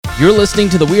You're listening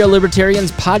to the We Are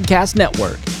Libertarians Podcast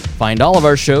Network. Find all of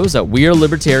our shows at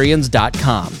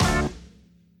wearelibertarians.com.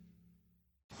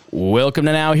 Welcome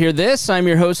to Now Hear This. I'm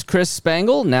your host, Chris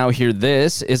Spangle. Now Hear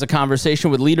This is a conversation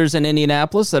with leaders in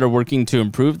Indianapolis that are working to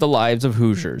improve the lives of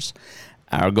Hoosiers.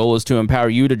 Our goal is to empower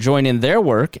you to join in their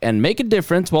work and make a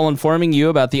difference while informing you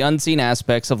about the unseen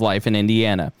aspects of life in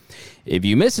Indiana. If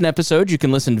you miss an episode, you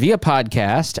can listen via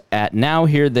podcast at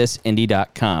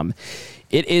nowhearthisindy.com.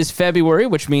 It is February,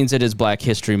 which means it is Black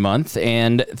History Month,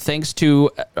 and thanks to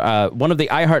one of the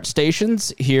iHeart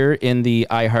stations here in the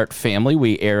iHeart family,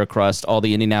 we air across all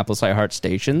the Indianapolis iHeart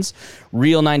stations.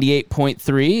 Real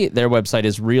 98.3, their website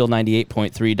is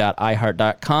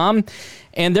real98.3.iheart.com,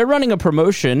 and they're running a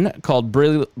promotion called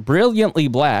Brilliantly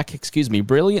Black.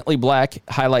 Brilliantly Black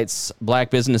highlights Black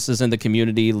businesses in the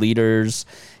community, leaders,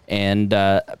 and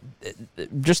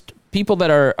just people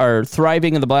that are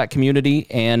thriving in the Black community,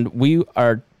 and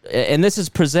this is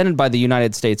presented by the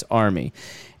United States Army.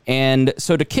 And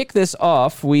so to kick this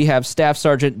off, we have Staff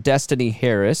Sergeant Destiny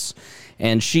Harris,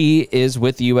 and she is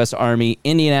with the U.S. Army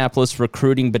Indianapolis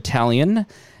Recruiting Battalion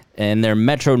and their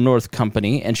Metro North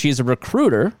Company, and she's a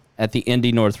recruiter at the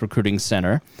Indy North Recruiting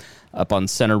Center up on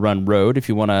Center Run Road if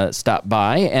you want to stop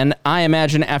by. And I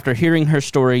imagine after hearing her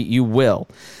story, you will.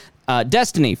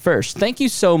 Destiny, first, thank you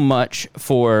so much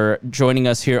for joining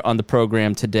us here on the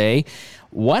program today.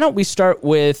 Why don't we start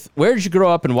with, where did you grow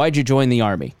up and why did you join the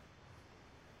Army?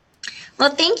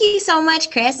 Well, thank you so much,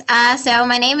 Chris. So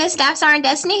my name is Staff Sergeant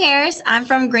Destiny Harris. I'm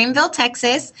from Greenville,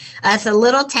 Texas. It's a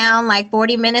little town like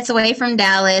 40 minutes away from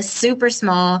Dallas, super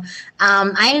small.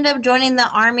 I ended up joining the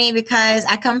Army because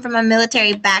I come from a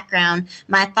military background.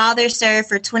 My father served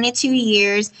for 22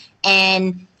 years,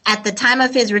 and at the time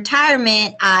of his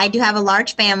retirement, I do have a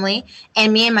large family,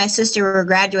 and me and my sister were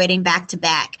graduating back to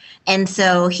back. And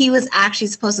so he was actually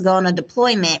supposed to go on a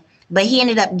deployment, but he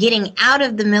ended up getting out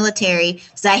of the military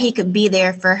so that he could be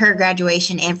there for her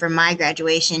graduation and for my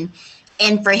graduation.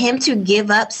 And for him to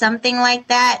give up something like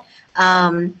that,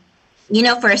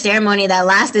 for a ceremony that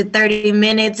lasted 30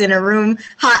 minutes in a room,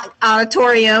 hot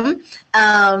auditorium,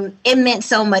 it meant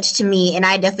so much to me, and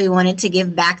I definitely wanted to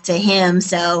give back to him.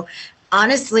 So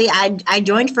honestly, I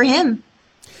joined for him.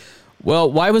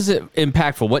 Well, why was it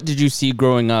impactful? What did you see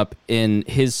growing up in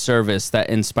his service that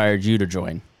inspired you to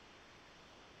join?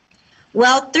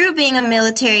 Well, through being a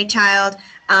military child,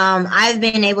 I've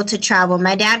been able to travel.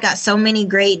 My dad got so many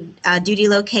great duty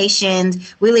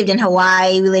locations. We lived in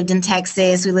Hawaii, we lived in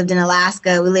Texas, we lived in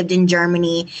Alaska, we lived in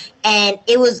Germany, and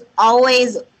it was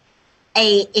always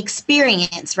a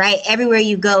experience, right? Everywhere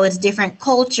you go, it's different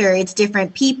culture, it's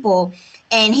different people.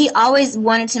 And he always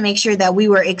wanted to make sure that we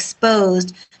were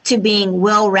exposed to being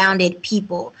well-rounded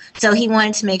people. So he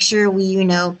wanted to make sure we,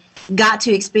 got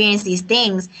to experience these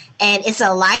things. And it's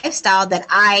a lifestyle that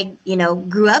I,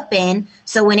 grew up in.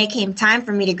 So when it came time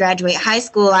for me to graduate high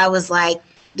school, I was like,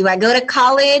 do I go to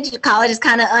college? College is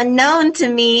kind of unknown to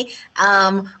me.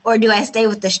 Or do I stay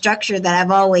with the structure that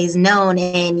I've always known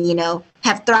and,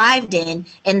 have thrived in?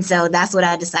 And so that's what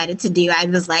I decided to do. I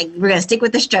was like, we're going to stick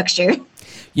with the structure.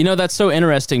 That's so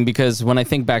interesting because when I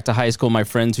think back to high school, my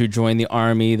friends who joined the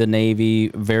Army, the Navy,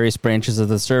 various branches of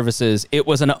the services, it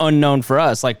was an unknown for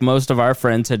us. Like most of our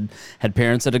friends had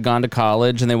parents that had gone to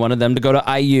college and they wanted them to go to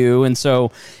IU. And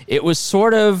so it was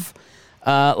sort of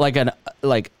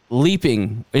like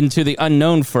leaping into the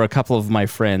unknown for a couple of my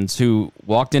friends who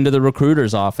walked into the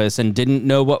recruiter's office and didn't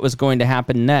know what was going to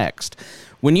happen next.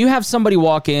 When you have somebody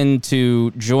walk in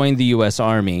to join the U.S.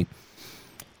 Army,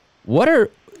 when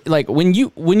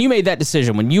you made that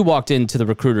decision, when you walked into the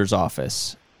recruiter's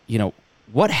office,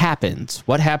 what happens?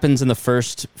 What happens in the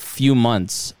first few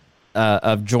months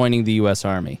of joining the U.S.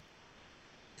 Army?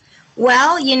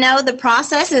 Well, the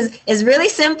process is really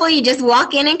simple. You just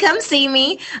walk in and come see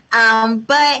me.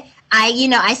 But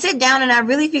I sit down and I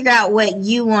really figure out what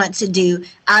you want to do.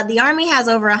 The Army has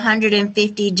over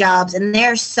 150 jobs, and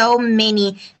there are so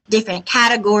many different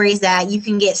categories that you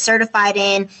can get certified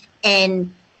in,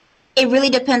 and it really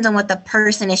depends on what the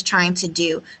person is trying to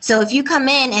do. So if you come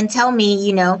in and tell me,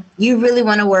 you really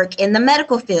want to work in the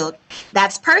medical field,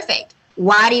 that's perfect.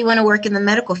 Why do you want to work in the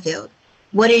medical field?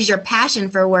 What is your passion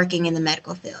for working in the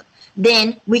medical field?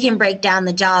 Then we can break down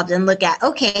the jobs and look at,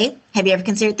 okay, have you ever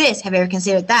considered this? Have you ever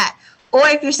considered that? Or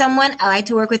if you're someone, I like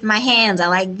to work with my hands, I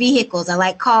like vehicles, I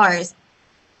like cars.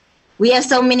 We have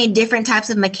so many different types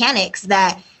of mechanics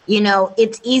that,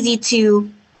 it's easy to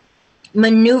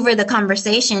maneuver the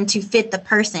conversation to fit the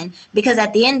person, because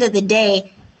at the end of the day,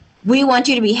 we want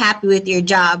you to be happy with your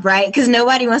job, right? Because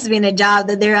nobody wants to be in a job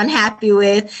that they're unhappy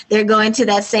with. They're going to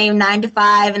that same 9 to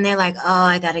 5 and they're like, oh,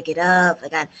 I got to get up.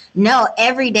 No,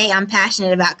 every day I'm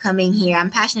passionate about coming here.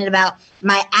 I'm passionate about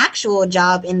my actual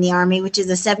job in the Army, which is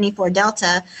a 74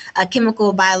 Delta, a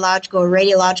chemical, biological,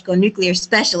 radiological, nuclear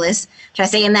specialist. Try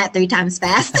saying that 3 times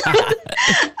fast.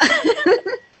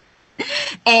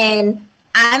 And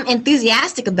I'm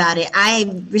enthusiastic about it.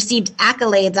 I've received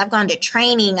accolades. I've gone to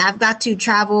training. I've got to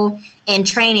travel and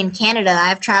train in Canada.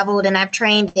 I've traveled and I've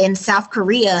trained in South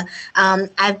Korea.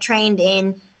 I've trained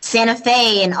in Santa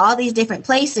Fe and all these different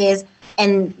places.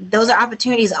 And those are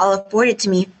opportunities all afforded to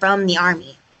me from the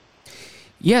Army.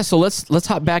 Yeah, so let's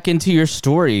hop back into your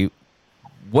story.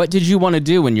 What did you want to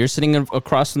do when you're sitting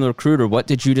across from the recruiter? What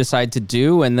did you decide to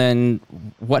do? And then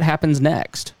what happens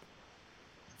next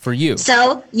for you?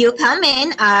 So you come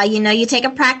in, you take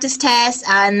a practice test,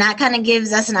 and that kind of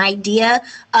gives us an idea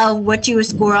of what you would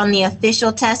score on the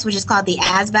official test, which is called the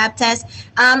ASVAB test.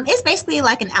 It's basically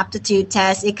like an aptitude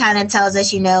test. It kind of tells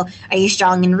us, are you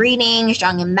strong in reading, you're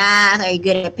strong in math, are you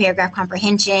good at paragraph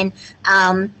comprehension?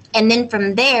 And then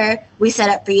from there, we set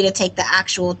up for you to take the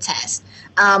actual test.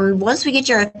 Once we get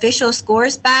your official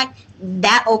scores back,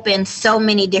 that opens so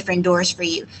many different doors for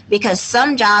you, because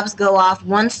some jobs go off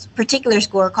one particular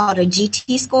score called a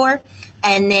GT score,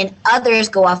 and then others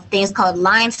go off things called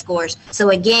line scores.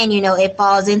 So again, it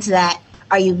falls into that.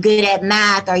 Are you good at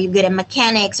math? Are you good at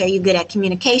mechanics? Are you good at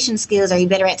communication skills? Are you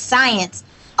better at science?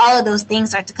 All of those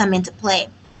things start to come into play.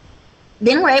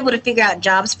 Then we're able to figure out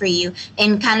jobs for you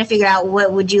and kind of figure out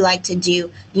what would you like to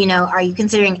do. Are you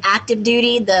considering active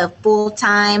duty, the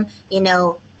full-time,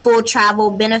 full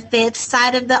travel benefits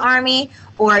side of the Army,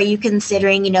 or are you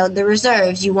considering, the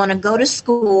reserves? You want to go to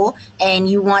school and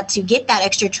you want to get that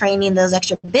extra training, those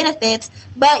extra benefits,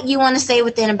 but you want to stay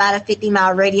within about a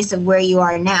 50-mile radius of where you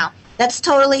are now. That's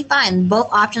totally fine.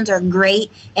 Both options are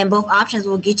great, and both options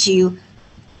will get you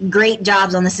great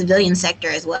jobs on the civilian sector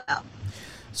as well.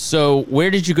 So where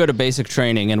did you go to basic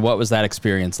training, and what was that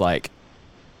experience like?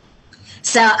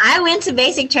 So I went to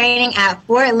basic training at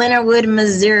Fort Leonard Wood,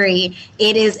 Missouri.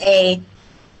 It is a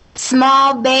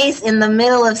small base in the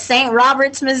middle of St.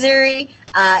 Roberts, Missouri.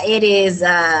 It's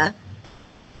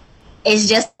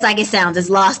just like it sounds.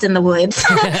 It's lost in the woods.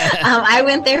 I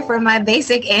went there for my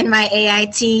basic and my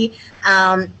AIT,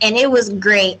 and it was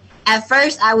great. At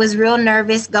first, I was real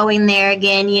nervous going there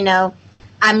again.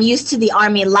 I'm used to the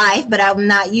Army life, but I'm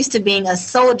not used to being a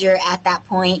soldier at that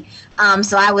point.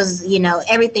 So I was,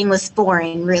 everything was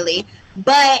foreign, really.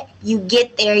 But you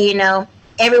get there,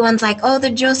 everyone's like, oh, the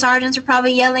drill sergeants are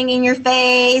probably yelling in your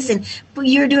face, and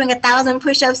you're doing 1,000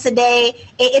 push-ups a day.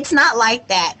 It's not like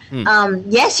that.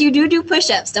 Yes, you do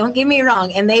push-ups, don't get me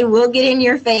wrong, and they will get in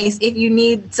your face if you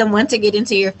need someone to get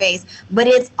into your face. But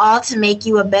it's all to make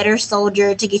you a better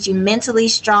soldier, to get you mentally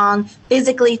strong,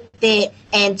 physically fit,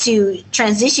 and to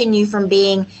transition you from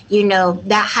being,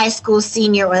 that high school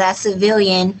senior or that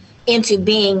civilian into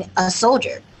being a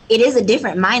soldier. It is a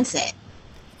different mindset.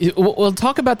 Well,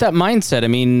 talk about that mindset. I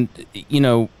mean,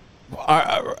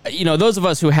 those of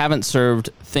us who haven't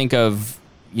served think of,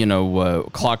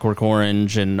 Clockwork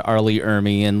Orange and R. Lee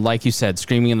Ermey, and like you said,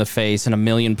 screaming in the face and a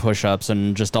million push-ups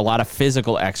and just a lot of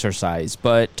physical exercise.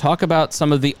 But talk about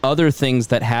some of the other things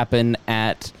that happen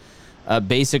at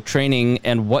basic training,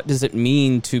 and what does it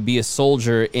mean to be a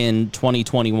soldier in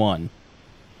 2021?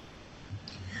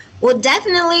 Well,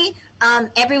 definitely,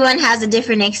 everyone has a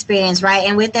different experience, right?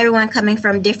 And with everyone coming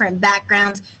from different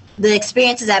backgrounds, the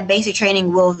experiences at basic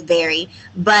training will vary.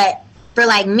 But for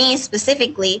me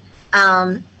specifically,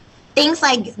 things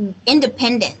like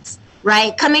independence,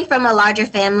 right? Coming from a larger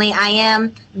family, I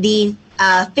am the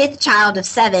 5th child of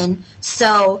 7,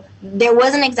 so there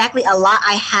wasn't exactly a lot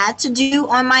I had to do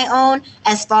on my own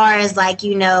as far as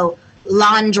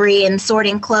laundry and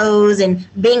sorting clothes and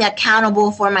being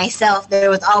accountable for myself.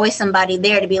 There was always somebody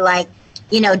there to be like,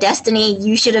 Destiny,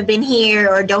 you should have been here,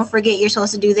 or don't forget you're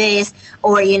supposed to do this,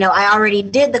 or, I already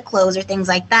did the clothes, or things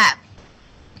like that.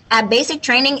 At basic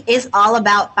training is all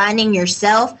about finding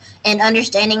yourself and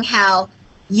understanding how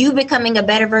you becoming a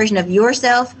better version of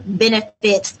yourself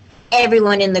benefits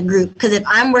everyone in the group. Because if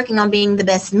I'm working on being the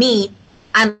best me,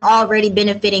 I'm already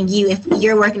benefiting you if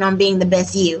you're working on being the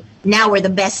best you. Now we're the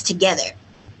best together.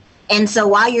 And so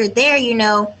while you're there,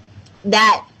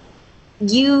 that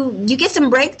you get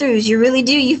some breakthroughs. You really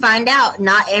do. You find out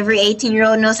not every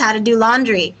 18-year-old knows how to do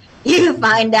laundry. You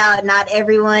find out not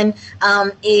everyone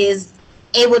is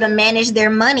able to manage their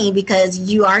money, because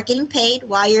you are getting paid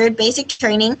while you're at basic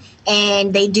training,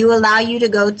 and they do allow you to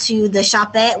go to the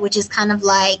shopette, which is kind of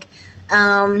like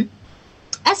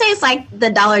I say it's like the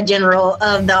Dollar General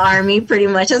of the Army, pretty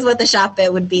much. That's what the shop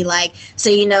at would be like. So,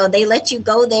 they let you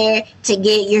go there to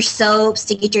get your soaps,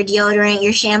 to get your deodorant,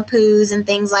 your shampoos, and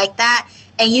things like that.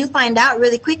 And you find out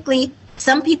really quickly,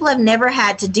 some people have never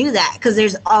had to do that because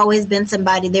there's always been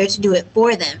somebody there to do it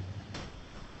for them.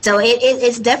 So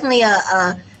it's definitely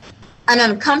an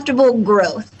uncomfortable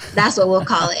growth. That's what we'll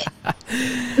call it.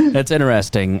 That's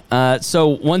interesting.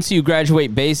 So once you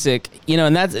graduate basic,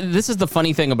 and this is the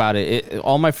funny thing about it.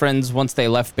 All my friends, once they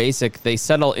left basic, they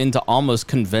settle into almost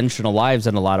conventional lives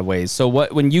in a lot of ways. So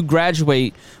when you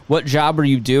graduate, what job are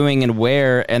you doing and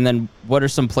where? And then what are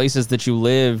some places that you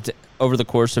lived over the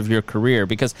course of your career?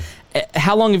 Because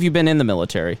how long have you been in the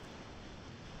military?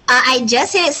 I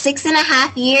just hit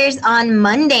 6.5 years on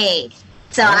Monday.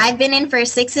 So I've been in for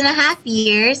 6.5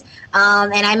 years,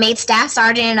 and I made staff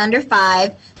sergeant in under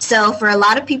 5. So for a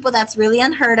lot of people, that's really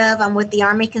unheard of. I'm what the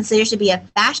Army considers to be a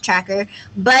fast tracker.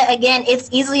 But again, it's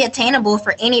easily attainable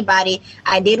for anybody.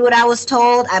 I did what I was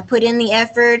told. I put in the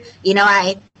effort.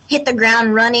 I hit the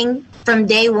ground running from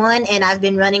day one, and I've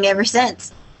been running ever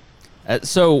since.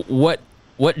 So what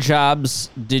jobs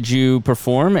did you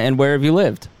perform, and where have you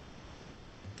lived?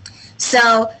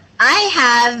 So I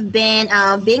have been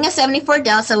being a 74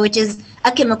 Delta, which is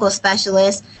a chemical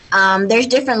specialist. There's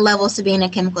different levels to being a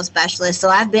chemical specialist. So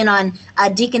I've been on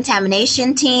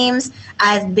decontamination teams.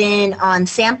 I've been on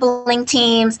sampling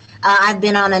teams. I've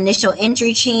been on initial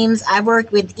entry teams. I've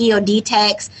worked with EOD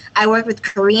techs. I worked with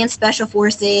Korean Special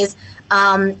Forces.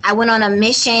 I went on a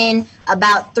mission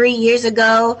about 3 years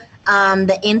ago,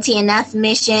 the MTNF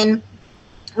mission,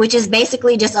 which is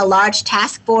basically just a large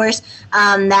task force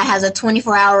that has a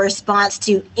 24-hour response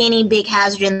to any big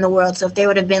hazard in the world. So if there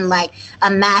would have been like a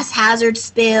mass hazard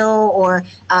spill or,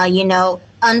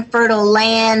 unfertile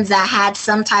lands that had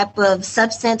some type of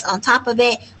substance on top of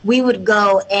it, we would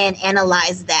go and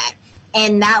analyze that.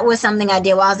 And that was something I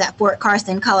did while I was at Fort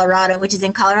Carson, Colorado, which is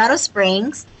in Colorado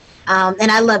Springs.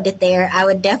 And I loved it there. I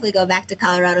would definitely go back to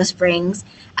Colorado Springs.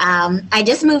 I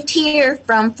just moved here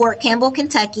from Fort Campbell,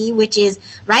 Kentucky, which is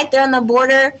right there on the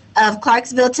border of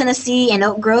Clarksville, Tennessee, and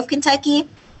Oak Grove, Kentucky.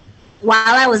 While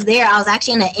I was there, I was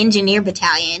actually in an engineer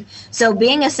battalion. So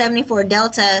being a 74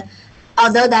 Delta,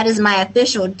 although that is my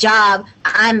official job,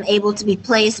 I'm able to be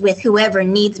placed with whoever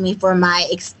needs me for my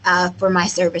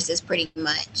services, pretty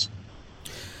much.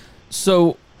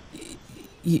 So,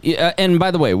 and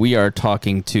by the way, we are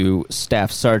talking to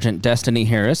Staff Sergeant Destiny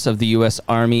Harris of the U.S.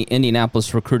 Army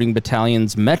Indianapolis Recruiting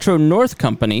Battalion's Metro North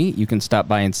Company. You can stop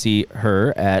by and see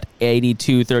her at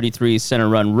 8233 Center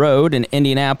Run Road in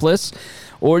Indianapolis,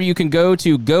 or you can go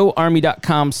to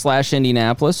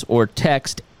goarmy.com/Indianapolis or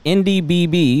text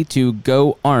IndyBB to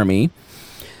GoArmy.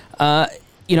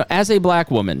 As a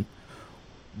black woman,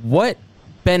 what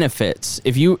benefits,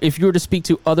 if you were to speak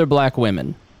to other black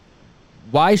women,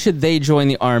 why should they join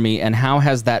the Army, and how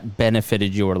has that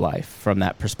benefited your life from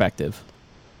that perspective?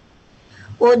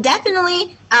 Well,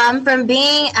 definitely from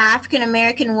being an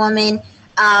African-American woman,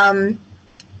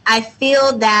 I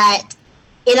feel that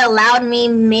it allowed me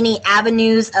many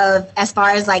avenues of, as far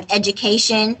as like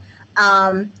education.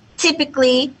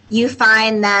 Typically, you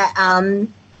find that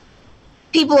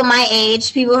people my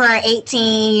age, people who are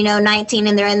 18, 19,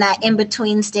 and they're in that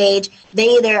in-between stage, they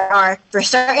either are for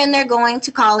certain they're going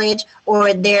to college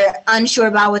or they're unsure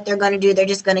about what they're going to do. They're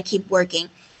just going to keep working.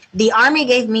 The Army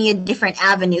gave me a different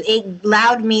avenue. It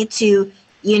allowed me to,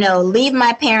 leave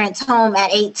my parents' home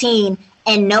at 18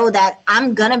 and know that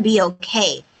I'm going to be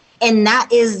okay. And that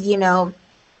is,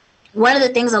 one of the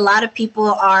things a lot of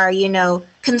people are,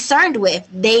 concerned with.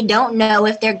 They don't know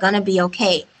if they're going to be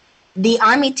okay. The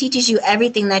Army teaches you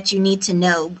everything that you need to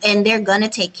know, and they're going to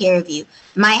take care of you.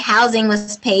 My housing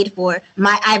was paid for.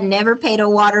 I've never paid a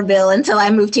water bill until I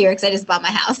moved here because I just bought my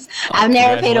house. I've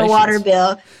never paid a water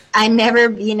bill. I never,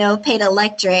 paid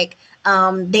electric.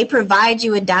 They provide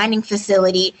you a dining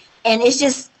facility, and it's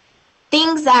just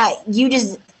things you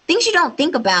don't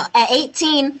think about. At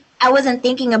 18, I wasn't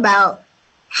thinking about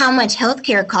how much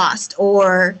healthcare cost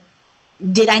or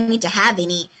did I need to have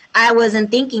any. I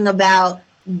wasn't thinking about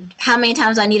how many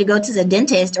times I need to go to the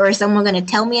dentist, or is someone going to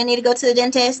tell me I need to go to the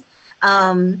dentist?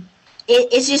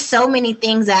 It's just so many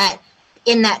things that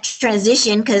in that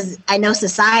transition, because I know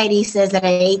society says that at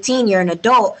 18 you're an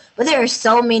adult, but there are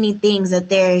so many things that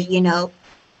there's,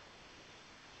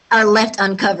 are left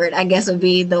uncovered, I guess would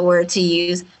be the word to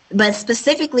use. But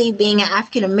specifically being an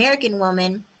African American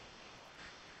woman,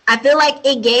 I feel like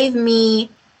it gave me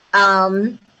a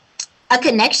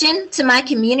connection to my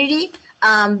community.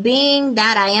 Being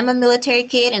that I am a military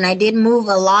kid and I did move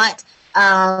a lot,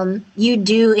 You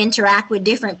do interact with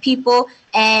different people.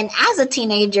 And as a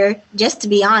teenager, just to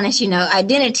be honest,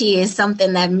 identity is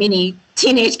something that many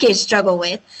teenage kids struggle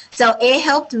with. So it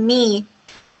helped me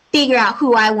figure out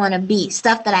who I want to be,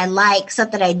 stuff that I like,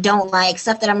 stuff that I don't like,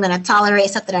 stuff that I'm going to tolerate,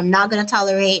 stuff that I'm not going to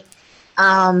tolerate.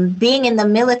 Being in the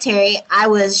military, I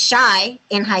was shy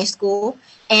in high school.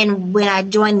 And when I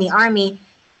joined the Army,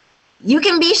 you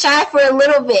can be shy for a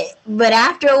little bit, but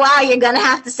after a while, you're going to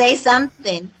have to say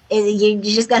something. You're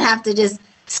just going to have to just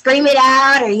scream it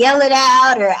out or yell it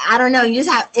out, or I don't know.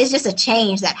 It's just a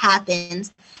change that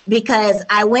happens, because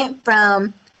I went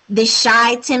from this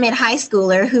shy, timid high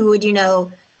schooler who would,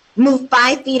 move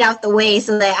 5 feet out the way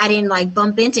so that I didn't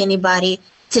bump into anybody,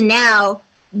 to now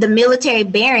the military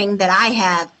bearing that I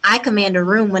have. I command a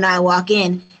room when I walk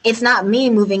in. It's not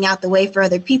me moving out the way for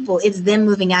other people. It's them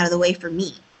moving out of the way for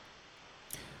me.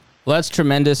 Well, that's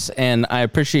tremendous, and I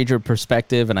appreciate your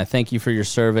perspective, and I thank you for your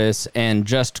service. And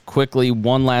just quickly,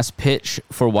 one last pitch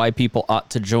for why people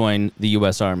ought to join the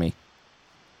U.S. Army.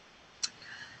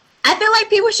 I feel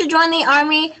like people should join the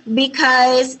Army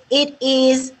because it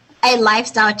is a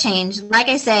lifestyle change. Like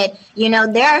I said,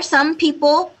 there are some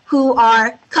people who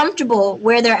are comfortable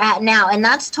where they're at now, and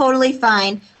that's totally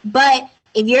fine. But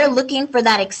if you're looking for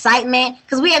that excitement,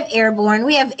 because we have airborne,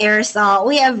 we have air assault,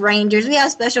 we have rangers, we have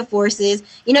special forces.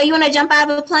 You want to jump out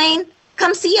of a plane?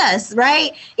 Come see us,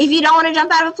 right? If you don't want to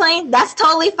jump out of a plane, that's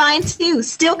totally fine too.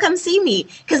 Still come see me,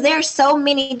 because there are so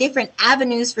many different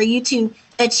avenues for you to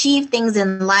achieve things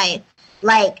in life.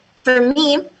 Like for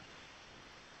me,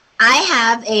 I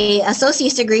have an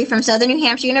associate's degree from Southern New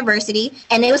Hampshire University,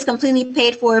 and it was completely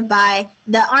paid for by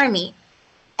the Army.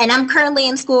 And I'm currently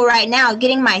in school right now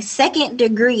getting my second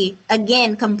degree,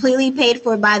 again, completely paid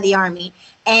for by the Army.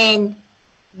 And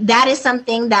that is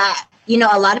something that,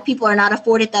 a lot of people are not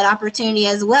afforded that opportunity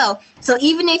as well. So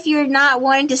even if you're not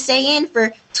wanting to stay in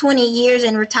for 20 years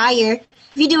and retire,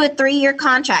 if you do a 3-year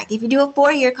contract, if you do a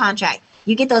 4-year contract,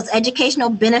 you get those educational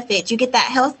benefits, you get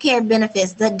that healthcare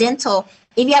benefits, the dental.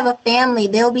 If you have a family,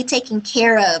 they'll be taken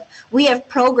care of. We have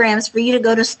programs for you to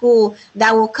go to school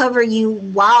that will cover you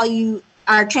while you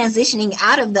are transitioning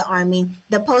out of the Army,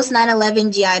 the post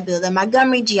 9/11 GI Bill, the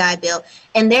Montgomery GI Bill,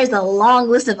 and there's a long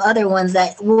list of other ones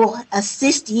that will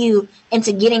assist you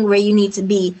into getting where you need to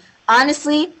be.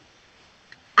 Honestly,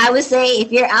 I would say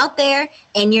if you're out there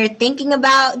and you're thinking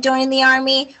about joining the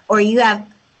Army, or you have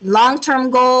long-term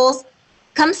goals,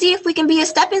 come see if we can be a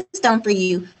stepping stone for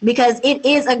you, because it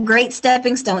is a great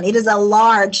stepping stone. It is a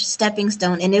large stepping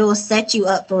stone, and it will set you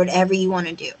up for whatever you want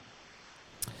to do.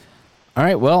 All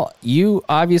right, well, you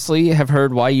obviously have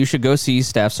heard why you should go see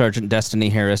Staff Sergeant Destiny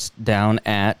Harris down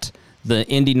at the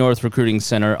Indy North Recruiting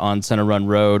Center on Center Run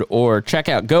Road, or check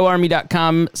out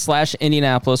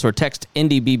goarmy.com/Indianapolis, or text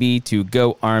IndyBB to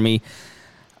GoArmy.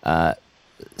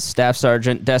 Staff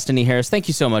Sergeant Destiny Harris, thank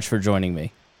you so much for joining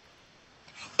me.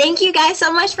 Thank you guys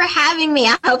so much for having me.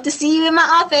 I hope to see you in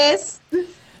my office.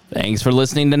 Thanks for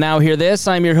listening to Now Hear This.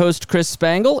 I'm your host, Chris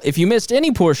Spangle. If you missed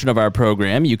any portion of our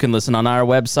program, you can listen on our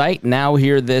website,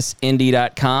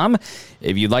 nowhearthisindy.com.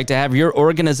 If you'd like to have your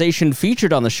organization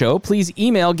featured on the show, please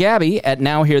email Gabby at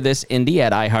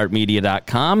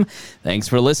nowhearthisindy@iheartmedia.com. Thanks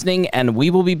for listening, and we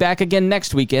will be back again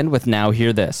next weekend with Now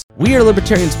Hear This. We Are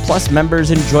Libertarians Plus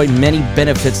members enjoy many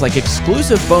benefits like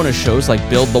exclusive bonus shows like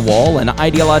Build the Wall and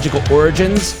Ideological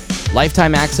Origins,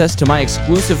 lifetime access to my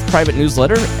exclusive private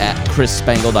newsletter at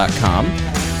chrisspangle.com,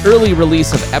 early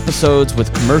release of episodes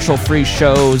with commercial-free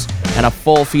shows, and a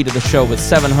full feed of the show with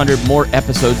 700 more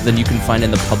episodes than you can find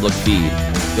in the public feed.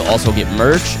 You'll also get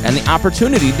merch and the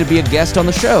opportunity to be a guest on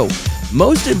the show.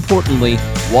 Most importantly,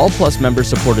 Wall Plus members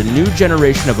support a new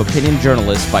generation of opinion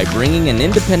journalists by bringing an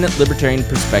independent libertarian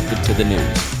perspective to the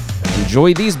news.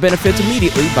 Enjoy these benefits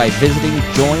immediately by visiting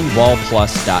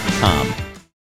joinwallplus.com.